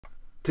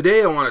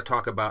Today I want to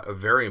talk about a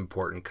very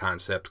important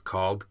concept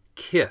called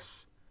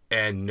KISS.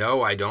 And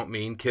no, I don't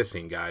mean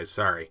kissing, guys,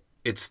 sorry.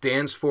 It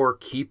stands for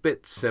Keep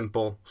It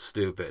Simple,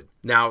 Stupid.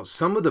 Now,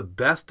 some of the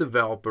best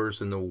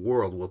developers in the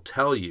world will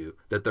tell you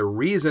that the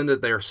reason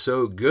that they're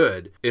so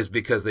good is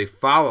because they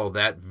follow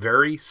that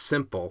very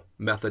simple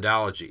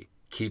methodology.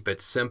 Keep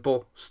it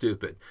simple,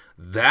 stupid.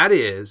 That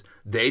is,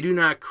 they do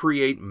not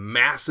create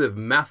massive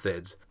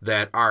methods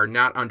that are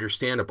not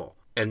understandable.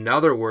 In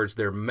other words,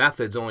 their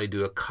methods only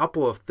do a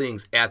couple of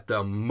things at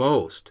the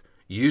most.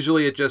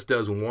 Usually it just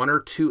does one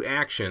or two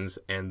actions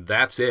and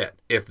that's it.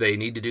 If they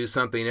need to do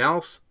something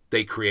else,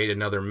 they create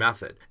another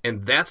method.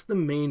 And that's the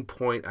main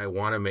point I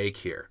want to make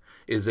here,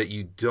 is that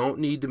you don't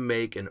need to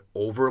make an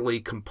overly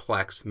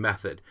complex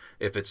method.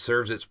 If it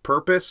serves its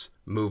purpose,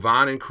 move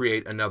on and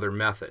create another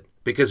method.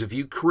 Because if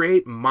you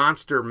create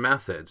monster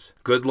methods,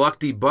 good luck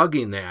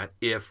debugging that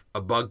if a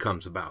bug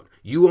comes about.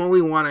 You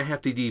only want to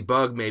have to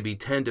debug maybe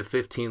 10 to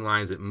 15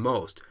 lines at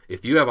most.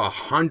 If you have a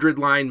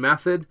 100-line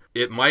method,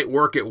 it might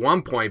work at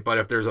one point, but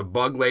if there's a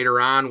bug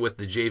later on with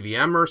the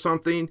JVM or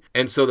something.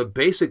 And so the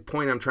basic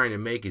point I'm trying to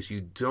make is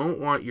you don't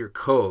want your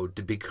code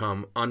to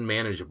become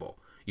unmanageable.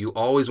 You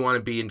always want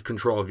to be in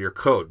control of your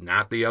code,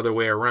 not the other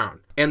way around.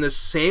 And the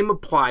same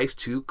applies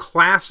to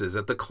classes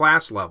at the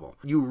class level.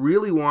 You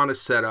really want to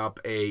set up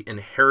an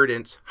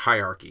inheritance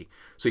hierarchy.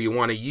 So you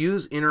want to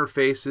use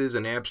interfaces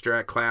and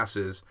abstract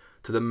classes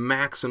to the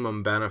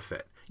maximum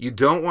benefit. You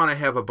don't want to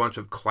have a bunch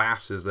of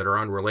classes that are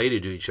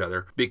unrelated to each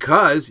other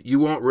because you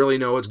won't really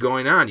know what's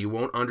going on. You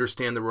won't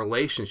understand the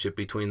relationship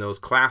between those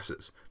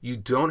classes. You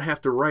don't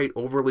have to write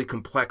overly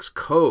complex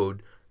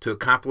code to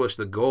accomplish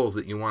the goals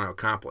that you want to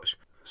accomplish.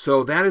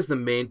 So that is the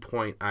main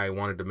point I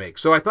wanted to make.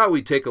 So I thought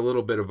we'd take a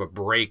little bit of a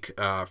break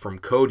from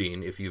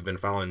coding if you've been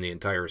following the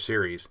entire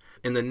series.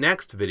 In the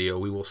next video,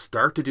 we will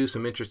start to do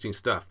some interesting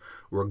stuff.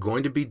 We're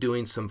going to be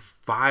doing some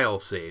file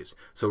saves.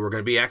 So we're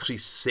going to be actually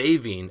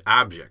saving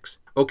objects.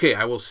 Okay,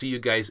 I will see you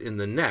guys in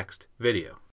the next video.